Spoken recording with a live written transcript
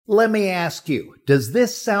Let me ask you, does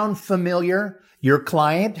this sound familiar? Your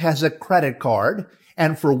client has a credit card,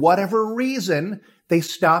 and for whatever reason, they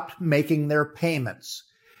stopped making their payments.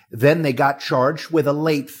 Then they got charged with a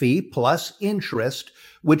late fee plus interest,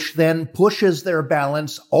 which then pushes their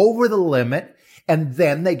balance over the limit, and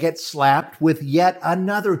then they get slapped with yet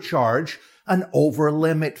another charge, an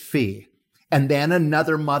over-limit fee. And then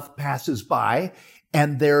another month passes by,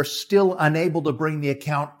 and they're still unable to bring the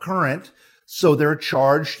account current, so they're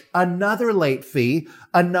charged another late fee,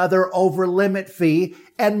 another over-limit fee,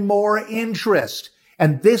 and more interest.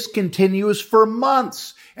 And this continues for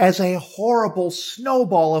months as a horrible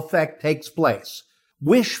snowball effect takes place.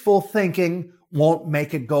 Wishful thinking won't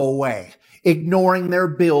make it go away. Ignoring their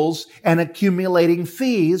bills and accumulating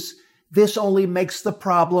fees, this only makes the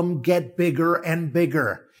problem get bigger and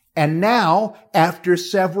bigger. And now, after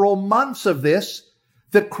several months of this,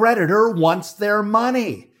 the creditor wants their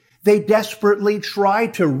money. They desperately try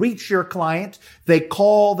to reach your client. They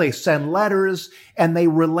call, they send letters, and they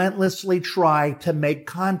relentlessly try to make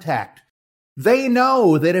contact. They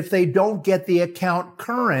know that if they don't get the account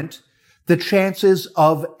current, the chances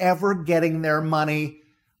of ever getting their money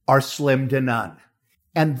are slim to none.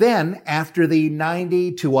 And then, after the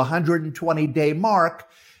 90 to 120 day mark,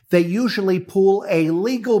 they usually pull a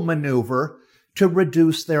legal maneuver to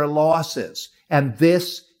reduce their losses. And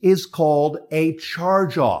this is called a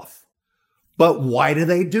charge-off. But why do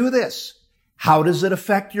they do this? How does it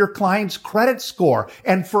affect your client's credit score,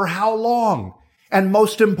 and for how long? And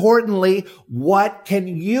most importantly, what can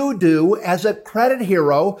you do as a credit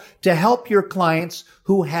hero to help your clients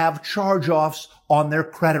who have charge-offs on their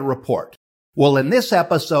credit report? Well, in this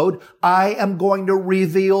episode, I am going to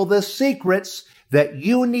reveal the secrets that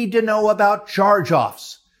you need to know about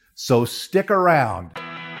charge-offs. So stick around.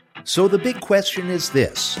 So the big question is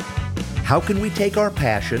this: how can we take our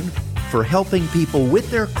passion for helping people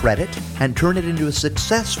with their credit and turn it into a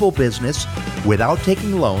successful business without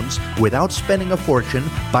taking loans, without spending a fortune,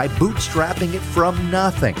 by bootstrapping it from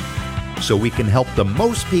nothing, so we can help the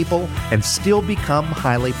most people and still become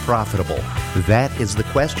highly profitable? That is the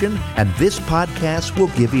question, and this podcast will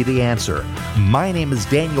give you the answer. My name is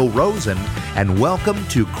Daniel Rosen, and welcome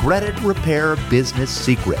to Credit Repair Business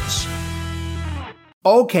Secrets.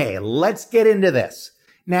 Okay, let's get into this.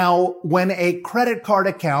 Now, when a credit card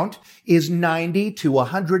account is 90 to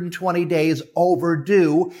 120 days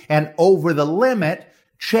overdue and over the limit,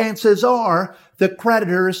 chances are the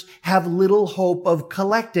creditors have little hope of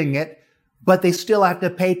collecting it, but they still have to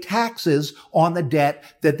pay taxes on the debt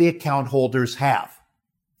that the account holders have.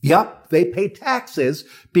 Yep, they pay taxes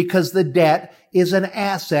because the debt is an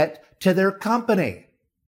asset to their company.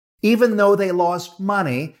 Even though they lost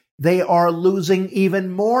money, they are losing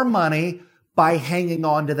even more money by hanging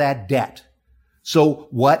on to that debt. So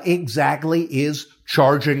what exactly is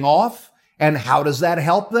charging off, and how does that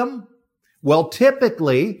help them? Well,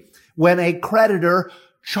 typically, when a creditor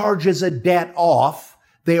charges a debt off,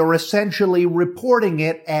 they are essentially reporting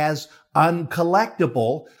it as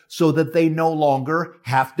uncollectible so that they no longer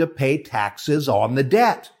have to pay taxes on the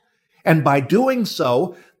debt. And by doing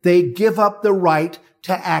so, they give up the right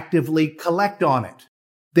to actively collect on it.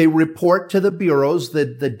 They report to the bureaus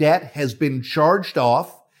that the debt has been charged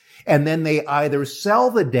off, and then they either sell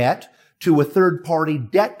the debt to a third-party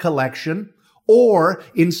debt collection, or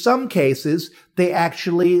in some cases, they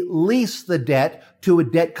actually lease the debt to a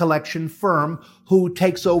debt collection firm who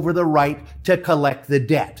takes over the right to collect the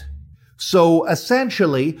debt. So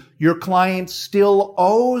essentially, your client still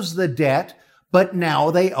owes the debt, but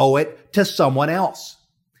now they owe it to someone else.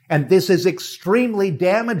 And this is extremely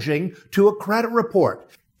damaging to a credit report.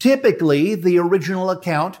 Typically, the original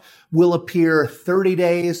account will appear 30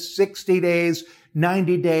 days, 60 days,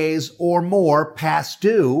 90 days, or more past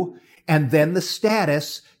due, and then the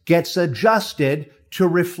status gets adjusted to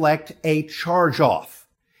reflect a charge-off.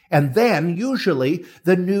 And then, usually,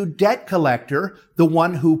 the new debt collector, the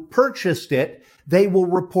one who purchased it, they will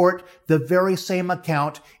report the very same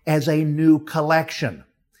account as a new collection.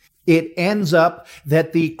 It ends up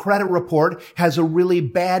that the credit report has a really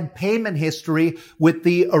bad payment history with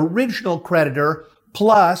the original creditor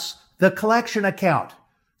plus the collection account.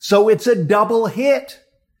 So it's a double hit.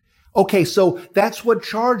 Okay, so that's what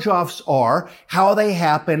charge-offs are, how they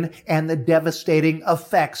happen, and the devastating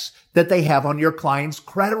effects that they have on your client's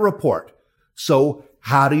credit report. So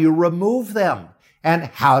how do you remove them? And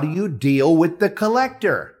how do you deal with the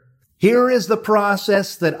collector? Here is the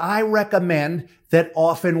process that I recommend that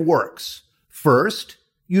often works. First,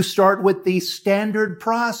 you start with the standard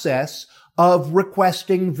process of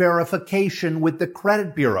requesting verification with the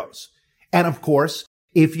credit bureaus. And of course,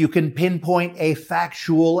 if you can pinpoint a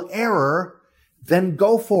factual error, then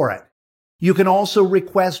go for it. You can also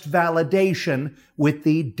request validation with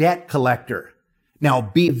the debt collector. Now,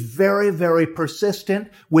 be very, very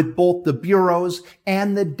persistent with both the bureaus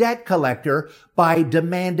and the debt collector by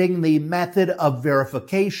demanding the method of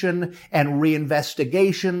verification and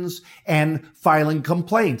reinvestigations and filing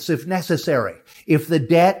complaints if necessary. If the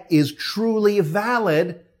debt is truly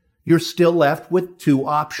valid, you're still left with two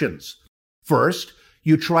options. First,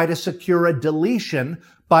 you try to secure a deletion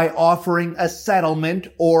by offering a settlement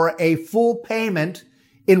or a full payment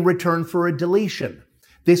in return for a deletion.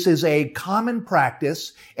 This is a common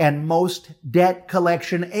practice, and most debt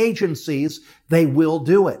collection agencies, they will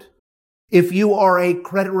do it. If you are a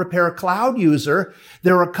Credit Repair Cloud user,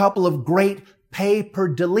 there are a couple of great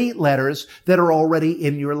pay-per-delete letters that are already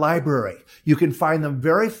in your library. You can find them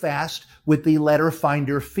very fast with the Letter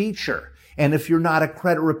Finder feature. And if you're not a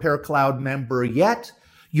Credit Repair Cloud member yet,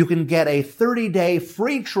 you can get a 30-day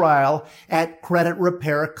free trial at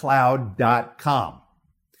creditrepaircloud.com.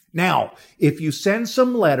 Now, if you send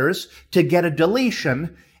some letters to get a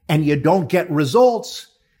deletion and you don't get results,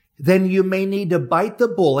 then you may need to bite the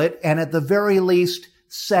bullet and at the very least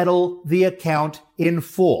settle the account in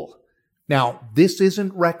full. Now, this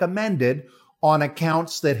isn't recommended on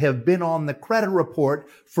accounts that have been on the credit report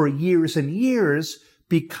for years and years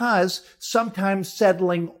because sometimes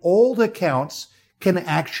settling old accounts can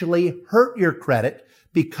actually hurt your credit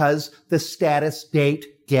because the status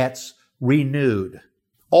date gets renewed.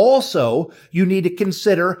 Also, you need to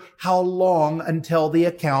consider how long until the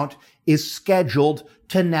account is scheduled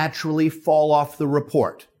to naturally fall off the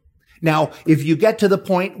report. Now, if you get to the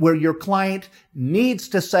point where your client needs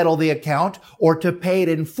to settle the account or to pay it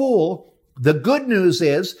in full, the good news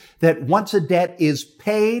is that once a debt is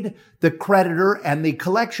paid, the creditor and the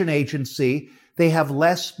collection agency, they have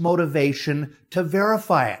less motivation to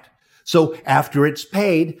verify it. So after it's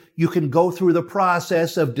paid, you can go through the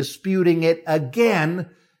process of disputing it again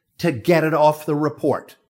to get it off the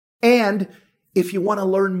report. And if you want to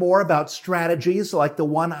learn more about strategies like the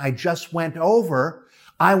one I just went over,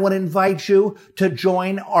 I want to invite you to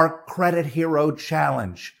join our Credit Hero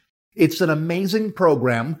Challenge. It's an amazing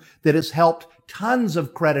program that has helped tons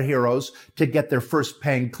of credit heroes to get their first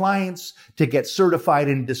paying clients, to get certified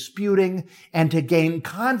in disputing, and to gain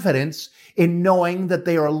confidence in knowing that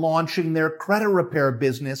they are launching their credit repair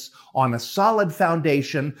business on a solid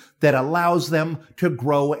foundation that allows them to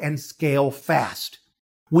grow and scale fast.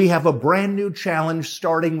 We have a brand new challenge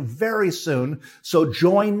starting very soon, so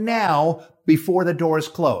join now before the doors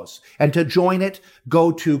close. And to join it,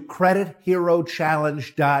 go to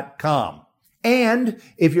creditherochallenge.com. And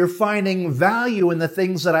if you're finding value in the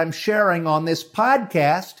things that I'm sharing on this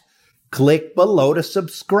podcast, click below to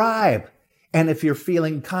subscribe. And if you're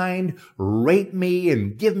feeling kind, rate me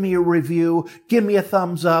and give me a review, give me a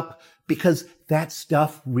thumbs up, because that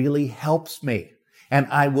stuff really helps me. And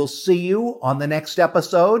I will see you on the next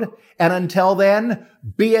episode. And until then,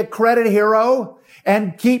 be a credit hero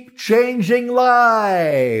and keep changing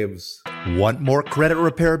lives. Want more credit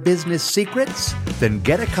repair business secrets? Then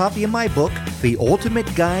get a copy of my book, The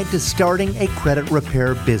Ultimate Guide to Starting a Credit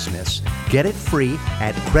Repair Business. Get it free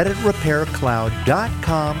at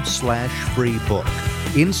creditrepaircloud.com/free book.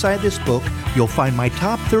 Inside this book, you'll find my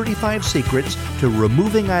top 35 secrets to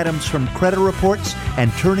removing items from credit reports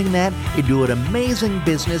and turning that into an amazing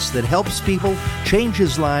business that helps people,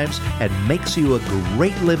 changes lives, and makes you a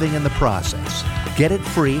great living in the process. Get it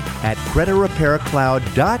free at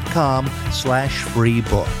creditrepaircloud.com/free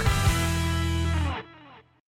book.